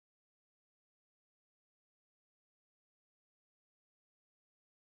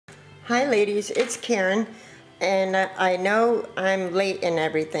Hi ladies, it's Karen, and I know I'm late and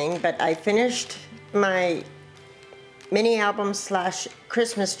everything, but I finished my mini album slash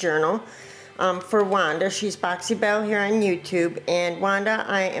Christmas journal for Wanda. She's Boxy Belle here on YouTube, and Wanda,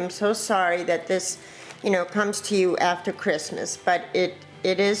 I am so sorry that this, comes to you after Christmas, but it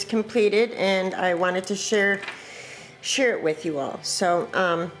is completed, and I wanted to share it with you all. So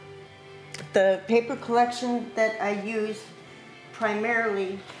the paper collection that I used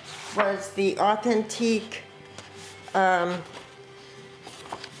primarily was the Authentique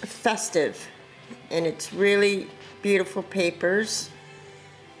Festive, and it's really beautiful papers.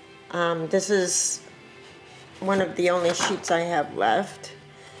 This is one of the only sheets I have left.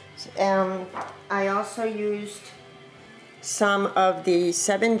 I also used some of the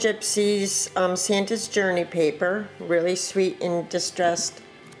Seven Gypsies Santa's Journey paper, really sweet and distressed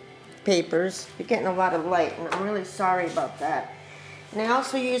papers. You're getting a lot of light, and I'm really sorry about that. And I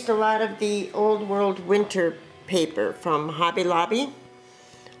also used a lot of the Old World Winter paper from Hobby Lobby.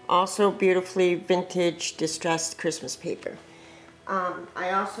 Also beautifully vintage distressed Christmas paper.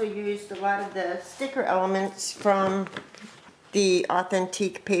 I also used a lot of the sticker elements from the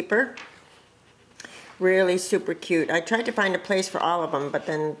Authentique paper. Really super cute. I tried to find a place for all of them, but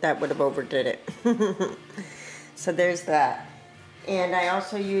then that would have overdid it. So there's that. And I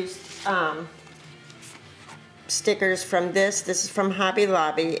also used stickers from this. This is from Hobby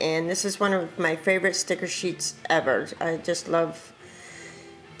Lobby, and this is one of my favorite sticker sheets ever. I just love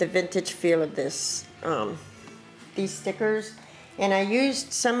the vintage feel of this, these stickers. And I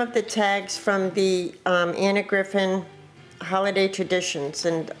used some of the tags from the Anna Griffin Holiday Traditions,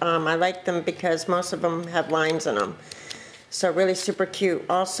 and I like them because most of them have lines in them. So really super cute.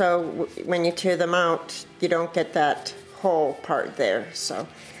 Also, when you tear them out, you don't get that whole part there. So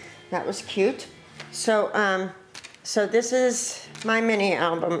that was cute. So this is my mini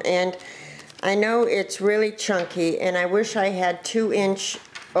album, and I know it's really chunky, and I wish I had 2-inch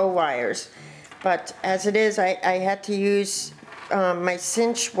O-wires, but as it is, I had to use my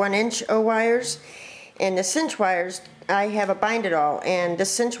cinch 1-inch O-wires, and the cinch wires, I have a bind it all, and the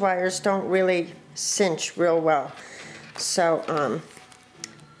cinch wires don't really cinch real well. So,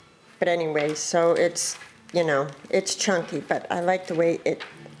 but anyway, so it's, it's chunky, but I like the way it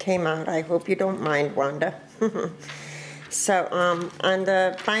came out. I hope you don't mind, Wanda. So on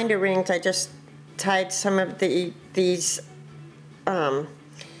the binder rings, I just tied some of these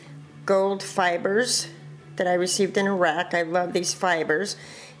gold fibers that I received in a rack. I love these fibers.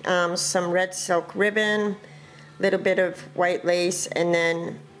 Some red silk ribbon, little bit of white lace, and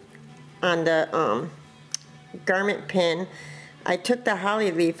then on the garment pin, I took the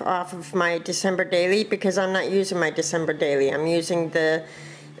holly leaf off of my December daily because I'm not using my December daily. I'm using the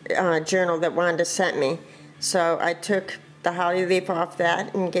journal that Wanda sent me. So I took the holly leaf off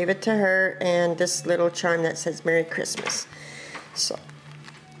that and gave it to her, and this little charm that says Merry Christmas. So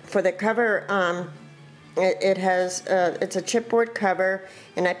for the cover, it's a chipboard cover,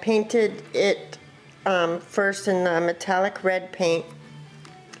 and I painted it first in the metallic red paint,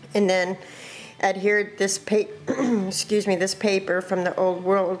 and then adhered this this paper from the Old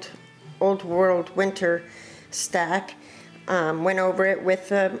World Winter stack. Went over it with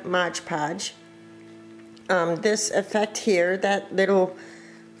the Mod Podge. This effect here, that little,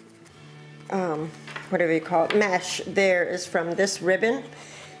 whatever you call it, mesh there, is from this ribbon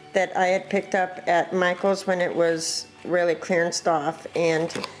that I had picked up at Michael's when it was really clearanced off,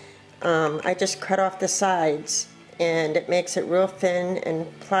 and I just cut off the sides, and it makes it real thin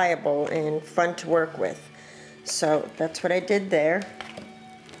and pliable and fun to work with. So that's what I did there.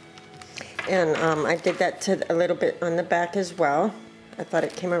 And I did that to a little bit on the back as well. I thought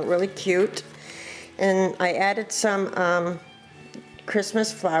it came out really cute. And I added some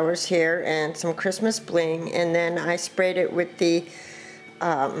Christmas flowers here and some Christmas bling, and then I sprayed it with the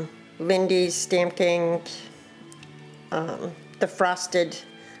Lindy's Stamp Gang, the frosted,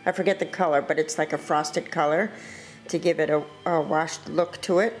 I forget the color, but it's like a frosted color to give it a washed look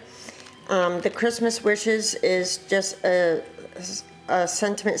to it. The Christmas Wishes is just a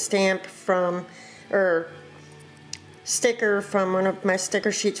sentiment stamp from, or sticker from one of my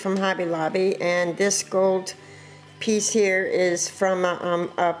sticker sheets from Hobby Lobby, and this gold piece here is from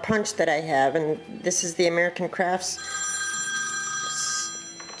a punch that I have, and this is the American Crafts.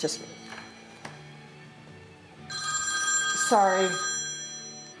 Just sorry.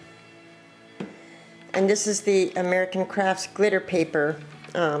 And this is the American Crafts glitter paper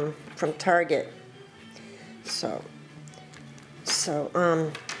from Target. So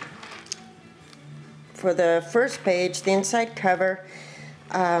for the first page, the inside cover,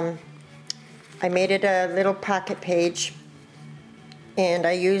 I made it a little pocket page, and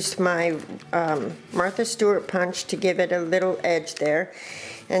I used my Martha Stewart punch to give it a little edge there.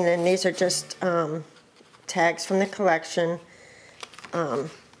 And then these are just tags from the collection, and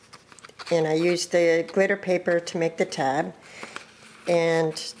I used the glitter paper to make the tab.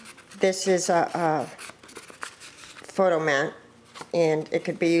 And this is a photo mat, and it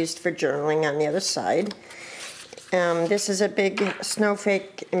could be used for journaling on the other side. This is a big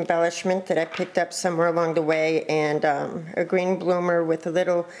snowflake embellishment that I picked up somewhere along the way, and a green bloomer with a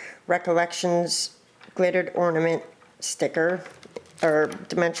little Recollections glittered ornament sticker, or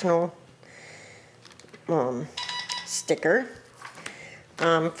dimensional sticker.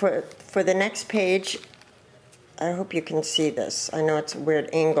 For the next page, I hope you can see this. I know it's a weird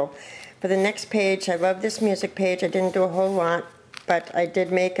angle. For the next page, I love this music page. I didn't do a whole lot, but I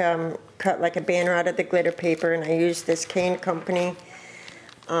did make cut like a banner out of the glitter paper, and I used this Cane Company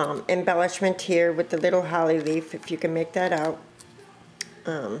embellishment here with the little holly leaf, if you can make that out.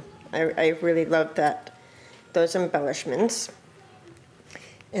 I really love those embellishments.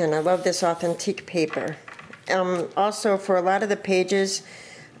 And I love this authentic paper. Also, for a lot of the pages,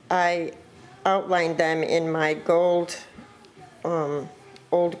 I outlined them in my gold,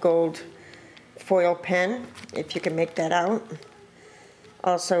 old gold foil pen, if you can make that out.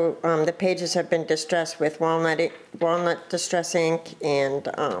 Also, the pages have been distressed with walnut distress ink and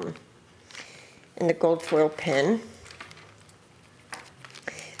the gold foil pen.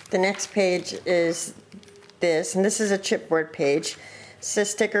 The next page is this, and this is a chipboard page. It's a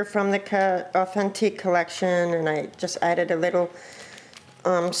sticker from the Authentic collection, and I just added a little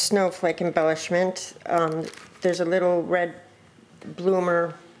snowflake embellishment. There's a little red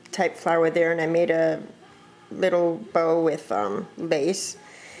bloomer type flower there, and I made a little bow with lace.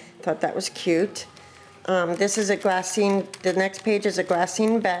 Thought that was cute. This is a glassine, the next page is a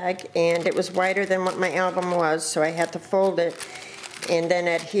glassine bag, and it was wider than what my album was, so I had to fold it and then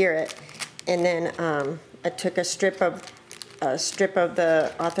adhere it. And then I took a strip of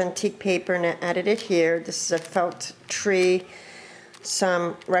the Authentic paper and I added it here. This is a felt tree,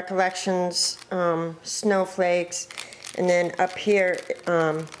 some Recollections snowflakes, and then up here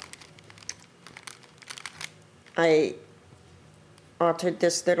I altered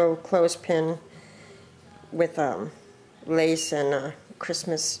this little clothespin with lace and a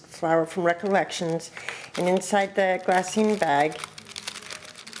Christmas flower from Recollections. And inside the glassine bag,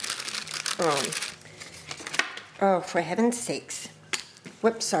 oh, for heaven's sakes,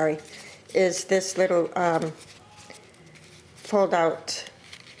 whoops, sorry, is this little fold-out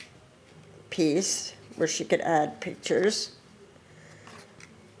piece where she could add pictures.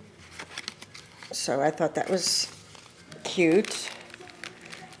 So I thought that was cute.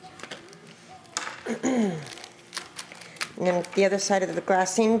 And then the other side of the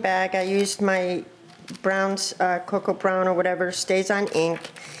glassine bag, I used my Brown's Cocoa Brown or whatever, Stays on ink,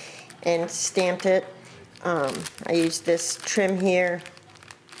 and stamped it. I used this trim here.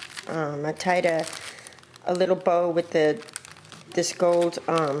 I tied a little bow with this gold,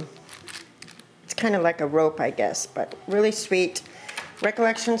 it's kind of like a rope, I guess, but really sweet.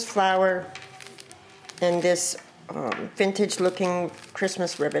 Recollections flower, and this vintage looking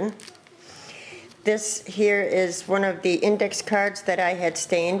Christmas ribbon. This here is one of the index cards that I had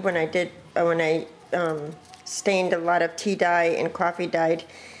stained when I stained a lot of tea dye and coffee dyed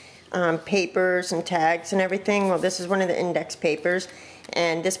papers and tags and everything. Well, this is one of the index papers,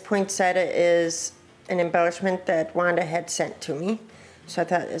 and this poinsettia is an embellishment that Wanda had sent to me, so I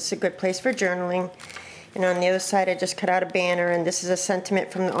thought it's a good place for journaling. And on the other side, I just cut out a banner, and this is a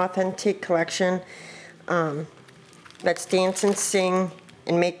sentiment from the Authentic collection. Let's dance and sing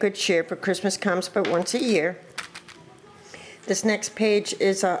and make good cheer, for Christmas comes but once a year. This next page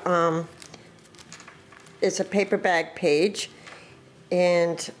is a paper bag page,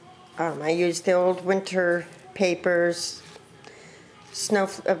 and I used the old winter papers,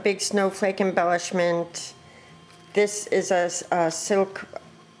 a big snowflake embellishment. This is a silk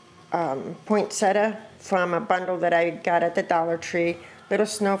poinsettia from a bundle that I got at the Dollar Tree. Little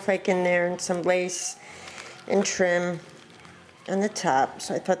snowflake in there and some lace and trim on the top,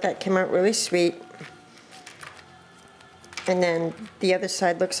 so I thought that came out really sweet. And then the other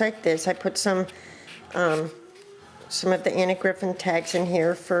side looks like this. I put some of the Anna Griffin tags in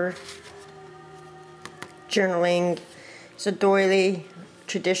here for journaling. It's a doily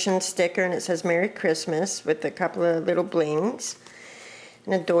tradition sticker, and it says Merry Christmas with a couple of little blings,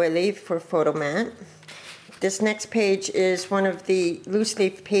 and a doily for photo mat. This next page is one of the loose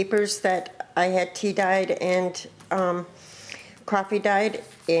leaf papers that I had tea dyed and coffee dyed,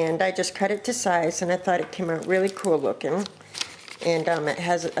 and I just cut it to size, and I thought it came out really cool looking, and it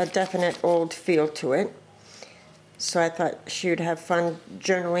has a definite old feel to it. So I thought she would have fun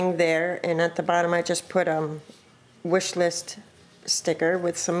journaling there. And at the bottom I just put a wish list sticker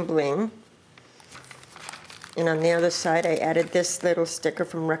with some bling. And on the other side I added this little sticker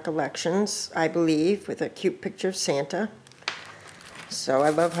from Recollections, I believe, with a cute picture of Santa. So I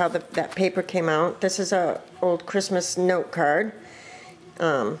love how that paper came out. This is a old Christmas note card.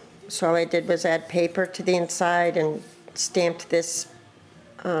 So all I did was add paper to the inside and stamped this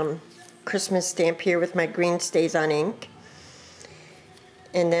Christmas stamp here with my green Stays On ink.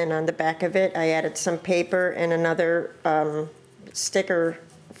 And then on the back of it I added some paper and another sticker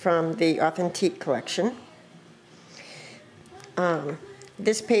from the Authentique collection.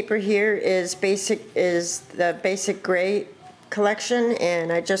 This paper here is the basic gray collection,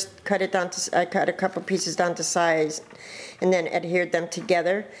 and I just cut it down to, I cut a couple pieces down to size and then adhered them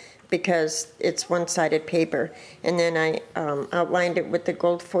together because it's one-sided paper. And then I outlined it with the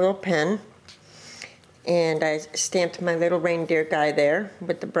gold foil pen, and I stamped my little reindeer guy there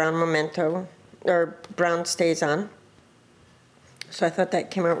with the brown memento, or brown Stays On. So I thought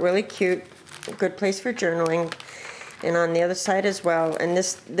that came out really cute, a good place for journaling. And on the other side as well, and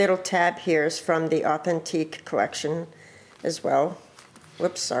this little tab here is from the Authentique collection as well.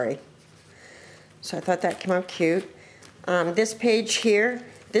 Whoops, sorry. So I thought that came out cute. This page here,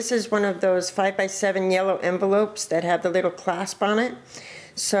 this is one of those 5x7 yellow envelopes that have the little clasp on it.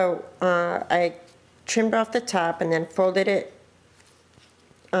 So I trimmed off the top and then folded it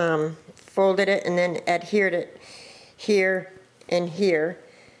and then adhered it here and here,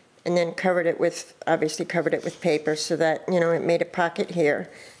 and then covered it with, obviously covered it with paper so that, you know, it made a pocket here.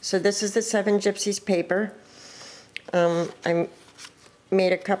 So this is the Seven Gypsies paper. I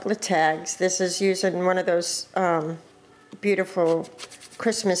made a couple of tags. This is using one of those beautiful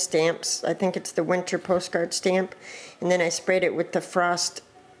Christmas stamps. I think it's the winter postcard stamp. And then I sprayed it with the frost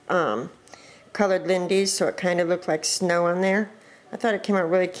colored Lindy's so it kind of looked like snow on there. I thought it came out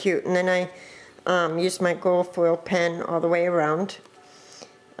really cute. And then I used my gold foil pen all the way around.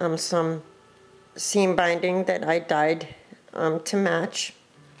 Some seam binding that I dyed to match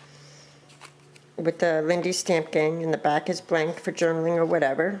with the Lindy Stamp Gang, and the back is blank for journaling or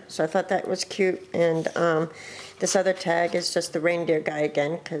whatever. So I thought that was cute. And this other tag is just the reindeer guy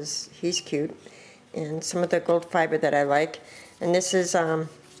again because he's cute, and some of the gold fiber that I like. And this is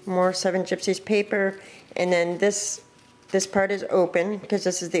more Seven Gypsies paper, and then this part is open because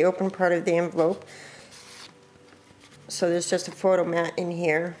this is the open part of the envelope. So there's just a photo mat in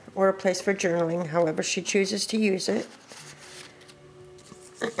here, or a place for journaling, however she chooses to use it.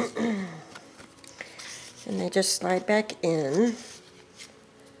 And they just slide back in.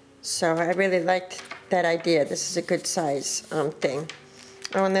 So I really liked that idea. This is a good size thing.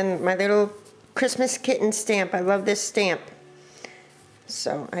 Oh, and then my little Christmas kitten stamp. I love this stamp.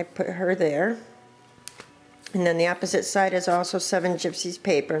 So I put her there. And then the opposite side is also Seven Gypsies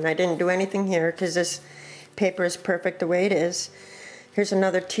paper. And I didn't do anything here because this paper is perfect the way it is. Here's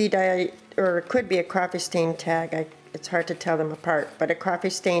another tea dye, or it could be a coffee stain tag. It's hard to tell them apart, but a coffee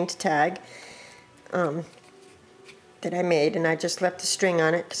stained tag that I made, and I just left the string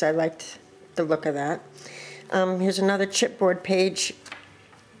on it because I liked the look of that. Here's another chipboard page,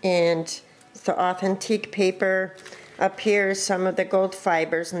 and the Authentique paper. Up here is some of the gold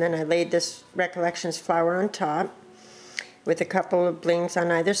fibers, and then I laid this Recollections flower on top with a couple of blings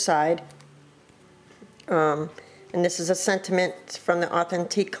on either side. And this is a sentiment from the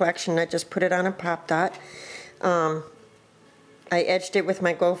Authentique collection. I just put it on a pop dot. I edged it with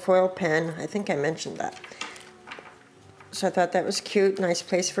my gold foil pen. I think I mentioned that. So I thought that was cute. Nice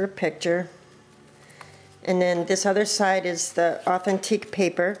place for a picture. And then this other side is the Authentique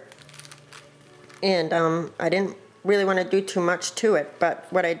paper. And I didn't really want to do too much to it, but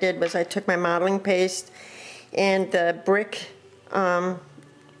what I did was I took my modeling paste and the brick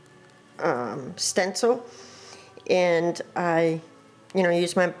stencil, and I,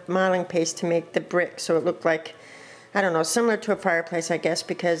 used my modeling paste to make the brick so it looked like, I don't know, similar to a fireplace, I guess,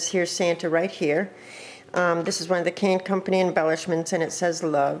 because here's Santa right here. This is one of the Cane Company embellishments, and it says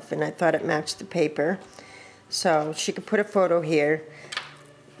love, and I thought it matched the paper. So she could put a photo here,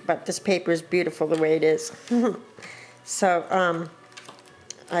 but this paper is beautiful the way it is. So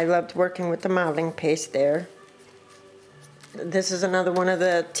I loved working with the modeling paste there. This is another one of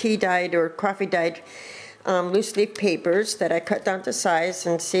the tea-dyed or coffee-dyed loose leaf papers that I cut down to size,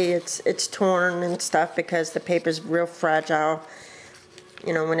 and see it's torn and stuff because the paper's real fragile,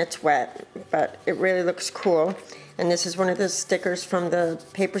 when it's wet, but it really looks cool. And this is one of the stickers from the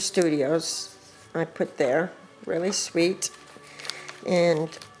Paper Studios I put there, really sweet. And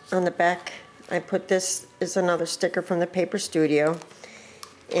on the back I put, this is another sticker from the Paper Studio,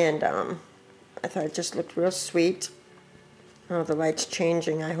 and I thought it just looked real sweet. Oh, the light's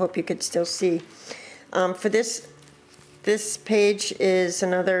changing. I hope you could still see. For this page is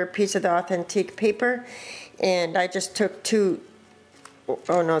another piece of the authentic paper, and I just took two.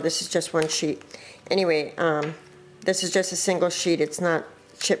 Oh no, this is just one sheet. Anyway, this is just a single sheet. It's not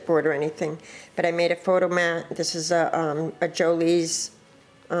chipboard or anything. But I made a photo mat. This is a Jolie's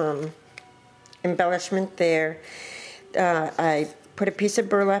embellishment there. I put a piece of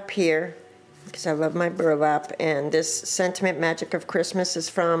burlap here because I love my burlap, and this Sentiment Magic of Christmas is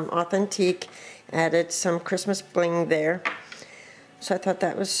from Authentique. Added some Christmas bling there, so I thought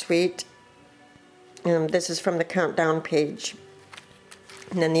that was sweet. This is from the countdown page,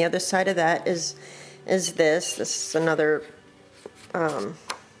 and then the other side of that is this. This is another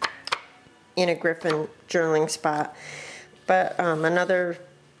Anna Griffin journaling spot, but another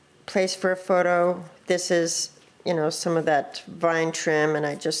place for a photo. This is, you know, some of that vine trim, and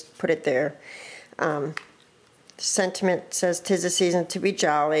I just put it there. Sentiment says, "'Tis a season to be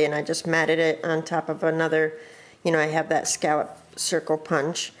jolly," and I just matted it on top of another, you know, I have that scallop circle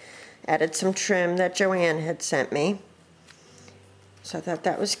punch. Added some trim that Joanne had sent me. So I thought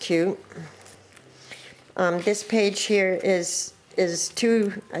that was cute. This page here is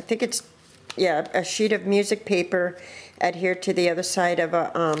two, I think it's, yeah, a sheet of music paper adhered to the other side of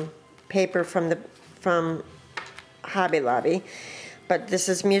a paper from Hobby Lobby. But this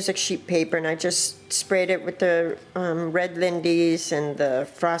is music sheet paper, and I just sprayed it with the red Lindy's and the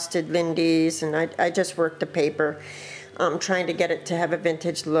frosted Lindy's, and I just worked the paper, trying to get it to have a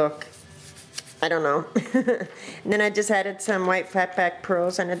vintage look. I don't know. And then I just added some white flatback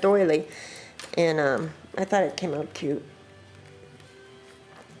pearls and a doily, and I thought it came out cute.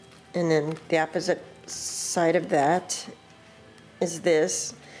 And then the opposite side of that is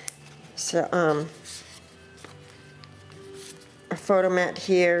this. So, a photo mat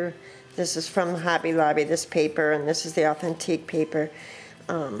here. This is from Hobby Lobby, this paper, and this is the Authentique paper.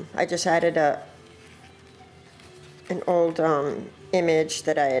 I just added an old image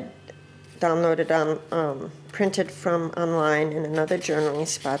that I had downloaded on, printed from online in another journaling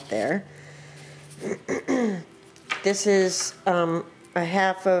spot there. This is a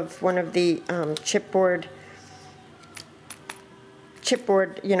half of one of the chipboard,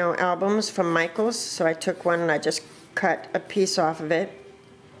 you know, albums from Michaels. So I took one and I just cut a piece off of it.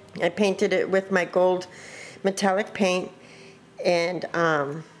 I painted it with my gold metallic paint, and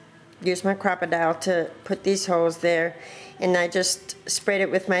used my crocodile to put these holes there, and I just sprayed it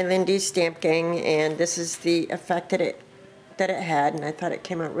with my Lindy's Stamp Gang, and this is the effect that it had, and I thought it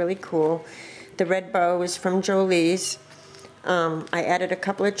came out really cool. The red bow is from Jolie's. I added a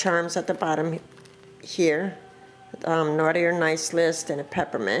couple of charms at the bottom here, naughty or nice list and a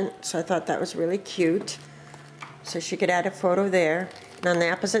peppermint, so I thought that was really cute. So she could add a photo there. And on the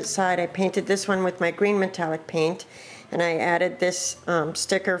opposite side, I painted this one with my green metallic paint, and I added this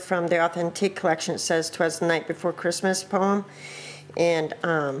sticker from the Authentique collection. It says, "'Twas the Night Before Christmas" poem. And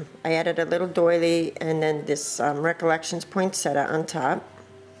I added a little doily and then this Recollections poinsettia on top.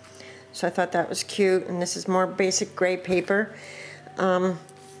 So I thought that was cute. And this is more basic gray paper. You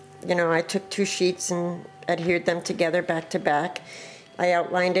know, I took two sheets and adhered them together back to back. I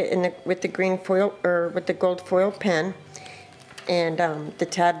outlined it with the green foil, or with the gold foil pen, and the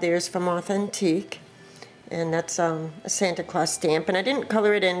tab there is from Authentique, and that's a Santa Claus stamp. And I didn't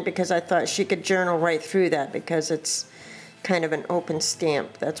color it in because I thought she could journal right through that because it's kind of an open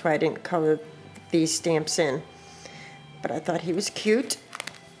stamp. That's why I didn't color these stamps in. But I thought he was cute.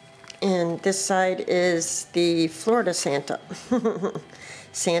 And this side is the Florida Santa,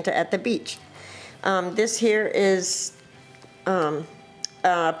 Santa at the beach. This here is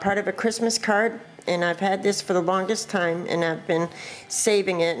part of a Christmas card, and I've had this for the longest time, and I've been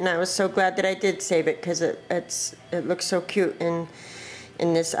saving it, and I was so glad that I did save it because it looks so cute in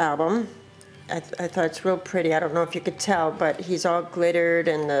this album. I thought it's real pretty. I don't know if you could tell, but he's all glittered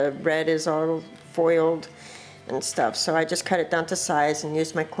and the red is all foiled and stuff. So I just cut it down to size and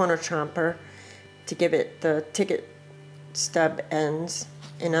used my corner chomper to give it the ticket stub ends.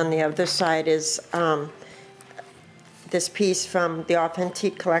 And on the other side is this piece from the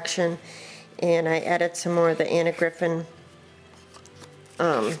Authentique collection, and I added some more of the Anna Griffin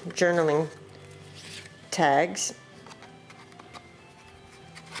journaling tags.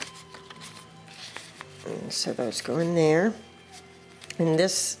 And so those go in there. And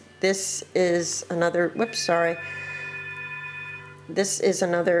this is another, whoops, sorry. This is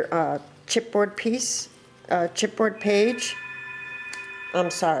another chipboard piece, chipboard page. I'm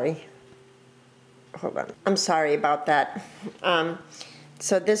sorry. Hold on. I'm sorry about that.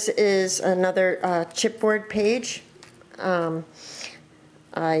 So this is another chipboard page. I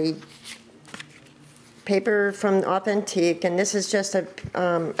paper from Authentique, and this is just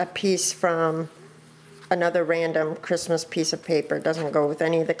a piece from another random Christmas piece of paper. It doesn't go with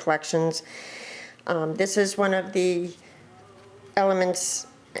any of the collections. This is one of the elements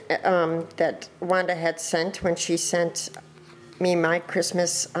that Wanda had sent when she sent me my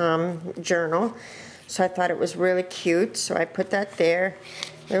Christmas journal. So I thought it was really cute, so I put that there.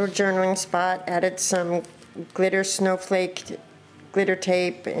 Little journaling spot, added some glitter snowflake glitter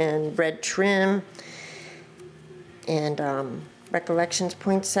tape and red trim, and Recollections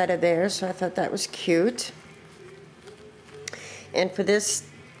poinsettia there, so I thought that was cute. And for this,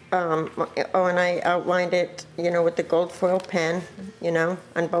 and I outlined it, with the gold foil pen,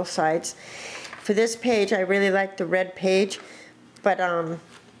 on both sides. For this page, I really like the red page, but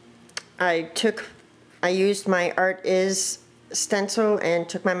I used my Art Is stencil and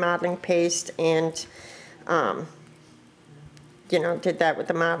took my modeling paste and did that with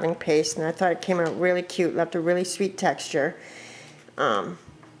the modeling paste, and I thought it came out really cute, left a really sweet texture. So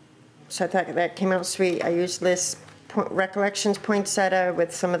I thought that came out sweet. I used this Recollections poinsettia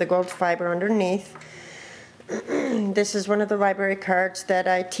with some of the gold fiber underneath. This is one of the library cards that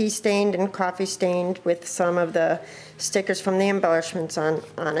I tea stained and coffee stained with some of the stickers from the embellishments on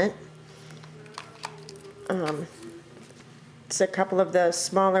it. It's a couple of the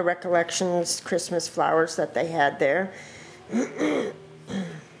smaller Recollections Christmas flowers that they had there.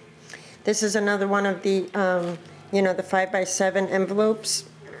 This is another one of the, the 5x7 envelopes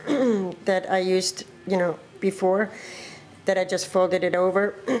that I used, before, that I just folded it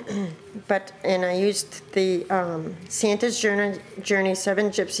over. And I used the Santa's Journey 7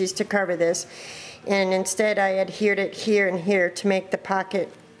 Gypsies to cover this. And instead I adhered it here and here to make the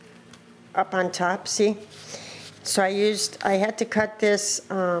pocket up on top, see? So I had to cut this,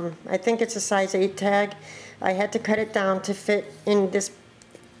 I think it's a size 8 tag. I had to cut it down to fit in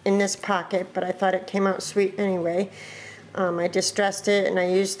this pocket, but I thought it came out sweet anyway. I distressed it, and I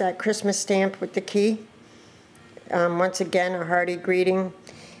used that Christmas stamp with the key. Once again, a hearty greeting.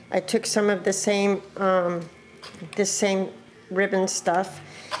 I took some of the same, this same ribbon stuff,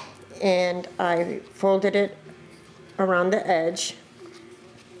 and I folded it around the edge.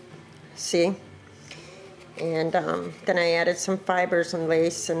 See? And then I added some fibers and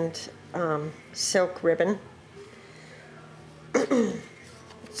lace and silk ribbon.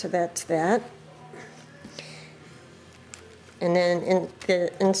 So that's that. And then in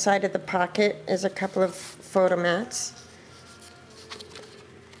the inside of the pocket is a couple of photo mats.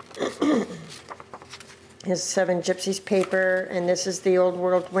 Here's 7 Gypsies paper, and this is the Old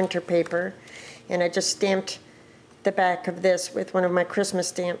World winter paper. And I just stamped the back of this with one of my Christmas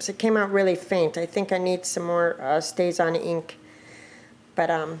stamps. It came out really faint. I think I need some more Stays On ink.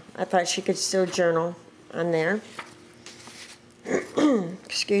 But I thought she could still journal on there.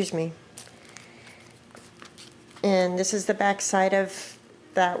 Excuse me. And this is the back side of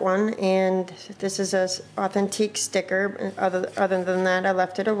that one, and this is a Authentique sticker. Other than that, I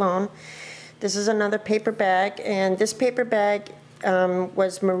left it alone. This is another paper bag, and this paper bag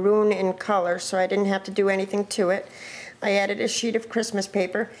was maroon in color, so I didn't have to do anything to it. I added a sheet of Christmas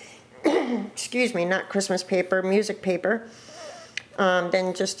paper. Excuse me, not Christmas paper, music paper.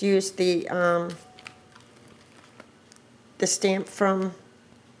 Then just used the stamp from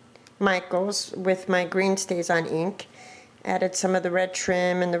Michael's with my green Stays On ink. Added some of the red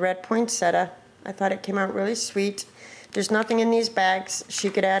trim and the red poinsettia. I thought it came out really sweet. There's nothing in these bags. She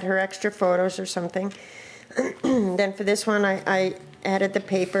could add her extra photos or something. Then for this one, I added the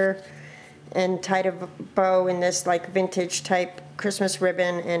paper and tied a bow in this like vintage type Christmas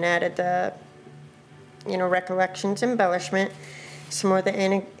ribbon and added the, Recollections embellishment. Some more of the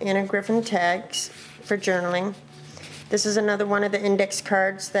Anna Griffin tags for journaling. This is another one of the index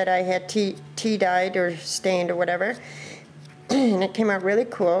cards that I had tea dyed or stained or whatever. And it came out really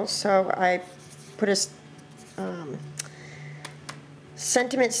cool, so I put a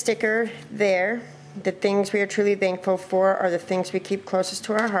sentiment sticker there. The things we are truly thankful for are the things we keep closest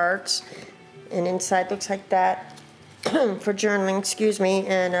to our hearts. And inside looks like that for journaling, excuse me,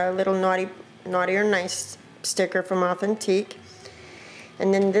 and a little naughty or nice sticker from Authentique.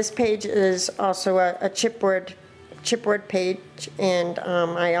 And then this page is also a chipboard page, and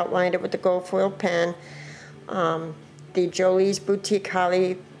I outlined it with the gold foil pen. The Jolie's Boutique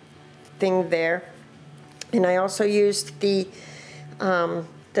Holly thing there, and I also used the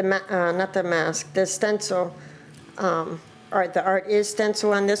stencil, or the Art Is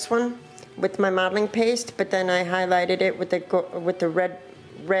stencil on this one with my modeling paste, but then I highlighted it with the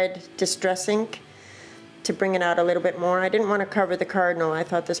red distress ink to bring it out a little bit more. I didn't want to cover the cardinal. I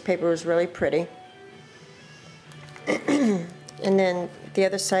thought this paper was really pretty. And then the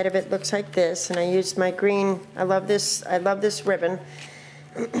other side of it looks like this, and I used my green, I love this ribbon,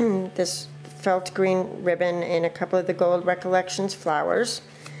 this felt green ribbon, and a couple of the Gold Recollections flowers.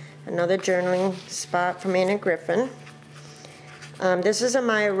 Another journaling spot from Anna Griffin. This is a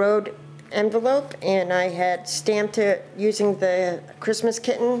Maya Road envelope, and I had stamped it using the Christmas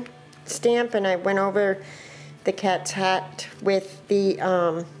kitten stamp, and I went over the cat's hat with the,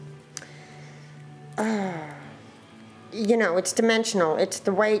 you know, it's dimensional. It's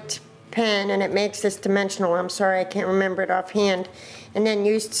the white pen, and it makes this dimensional. I'm sorry, I can't remember it offhand. And then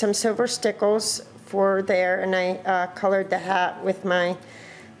used some silver stickles for there, and I colored the hat with my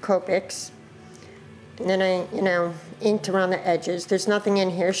Copics. And then I, you know, inked around the edges. There's nothing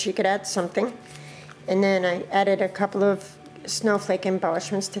in here. She could add something. And then I added a couple of snowflake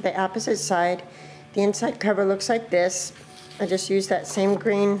embellishments to the opposite side. The inside cover looks like this. I just used that same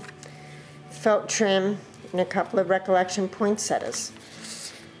green felt trim and a couple of Recollection poinsettias.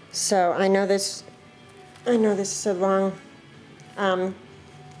 So I know this is a long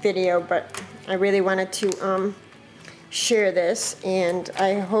video, but I really wanted to share this, and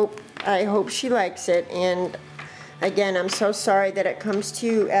I hope she likes it. And again, I'm so sorry that it comes to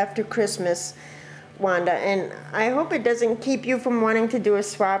you after Christmas, Wanda, and I hope it doesn't keep you from wanting to do a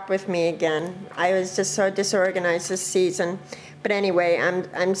swap with me again. I was just so disorganized this season. But anyway,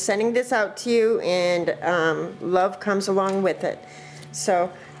 I'm sending this out to you, and love comes along with it.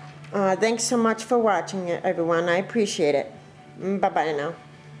 So thanks so much for watching it, everyone. I appreciate it. Bye-bye now.